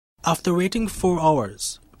After waiting 4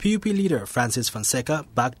 hours, PUP leader Francis Fonseca,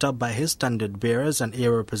 backed up by his standard bearers and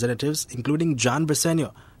area representatives, including John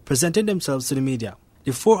Briceño, presented themselves to the media.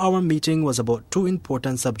 The 4-hour meeting was about two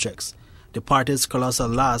important subjects: the party's colossal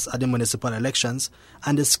loss at the municipal elections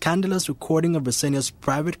and the scandalous recording of Briceño's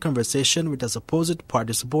private conversation with a supposed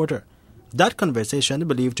party supporter. That conversation,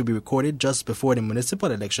 believed to be recorded just before the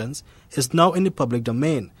municipal elections, is now in the public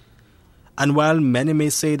domain. And while many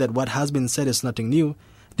may say that what has been said is nothing new,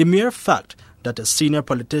 the mere fact that a senior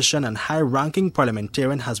politician and high-ranking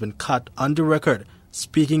parliamentarian has been caught on the record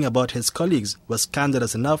speaking about his colleagues was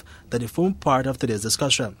scandalous enough that it formed part of today's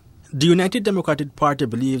discussion. The United Democratic Party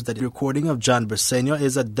believes that the recording of John Briceño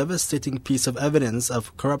is a devastating piece of evidence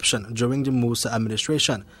of corruption during the Musa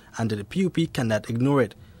administration and that the PUP cannot ignore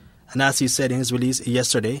it. And as he said in his release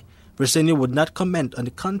yesterday, Briceño would not comment on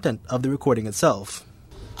the content of the recording itself.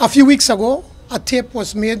 A few weeks ago, a tape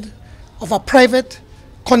was made of a private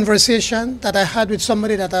conversation that I had with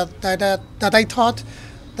somebody that I thought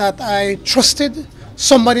that I trusted,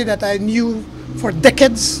 somebody that I knew for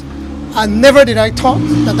decades, and never did I thought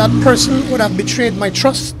that that person would have betrayed my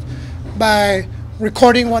trust by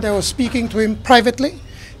recording what I was speaking to him privately.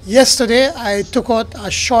 Yesterday, I took out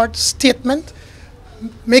a short statement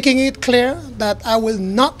making it clear that I will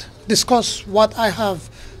not discuss what I have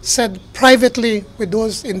said privately with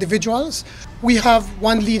those individuals. We have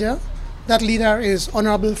one leader. That leader is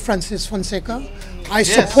Honorable Francis Fonseca. I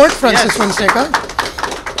support Francis Fonseca.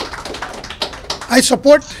 I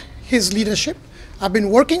support his leadership. I've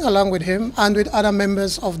been working along with him and with other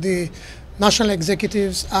members of the national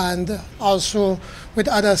executives and also with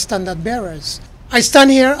other standard bearers. I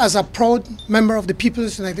stand here as a proud member of the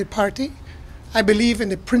People's United Party. I believe in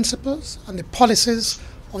the principles and the policies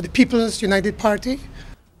of the People's United Party.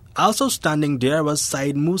 Also standing there was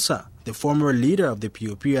Said Musa, the former leader of the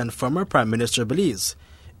PUP and former Prime Minister Belize.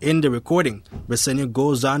 In the recording, Briceño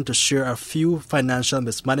goes on to share a few financial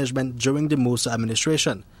mismanagement during the Musa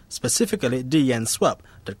administration, specifically the yen swap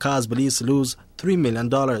that caused Belize to lose $3 million.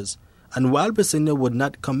 And while Briceño would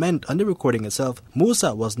not comment on the recording itself,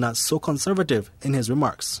 Musa was not so conservative in his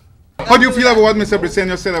remarks. How do you feel about what Mr.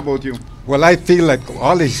 Briceño said about you? Well, I feel like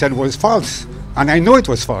all he said was false, and I know it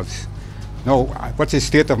was false. Now, what his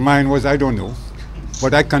state of mind was, I don't know.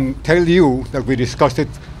 But I can tell you that we discussed it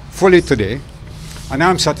fully today, and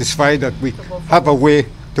I'm satisfied that we have a way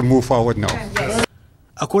to move forward now.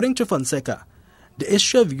 According to Fonseca, the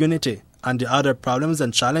issue of unity and the other problems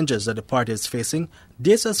and challenges that the party is facing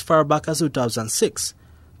dates as far back as 2006,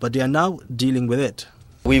 but they are now dealing with it.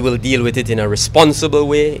 We will deal with it in a responsible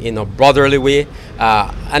way, in a brotherly way,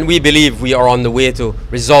 and we believe we are on the way to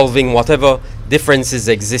resolving whatever differences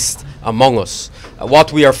exist among us.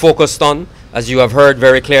 What we are focused on, as you have heard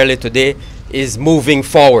very clearly today, is moving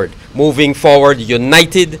forward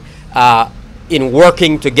united in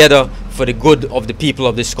working together for the good of the people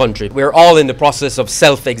of this country. We're all in the process of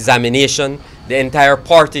self-examination. The entire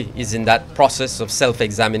party is in that process of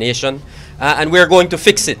self-examination, and we're going to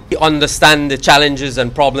fix it. We understand the challenges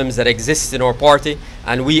and problems that exist in our party,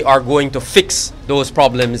 and we are going to fix those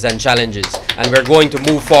problems and challenges, and we're going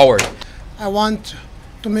to move forward. I want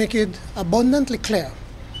to make it abundantly clear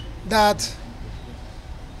that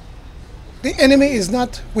the enemy is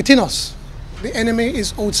not within us. The enemy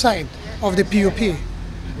is outside of the PUP.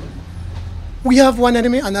 We have one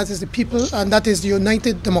enemy, and that is the people, and that is the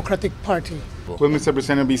United Democratic Party. Will Mr.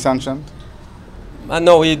 Briceño be sanctioned?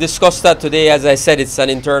 No, we discussed that today. As I said, it's an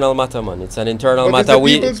internal matter, man. It's an internal matter. It's a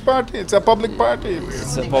People's Party. It's a public party.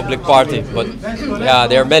 It's a public party. But yeah,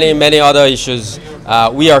 there are many other issues.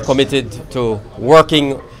 We are committed to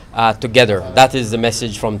working together. That is the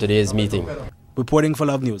message from today's meeting. Reporting for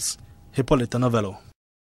Love News, Hippolyta Novello.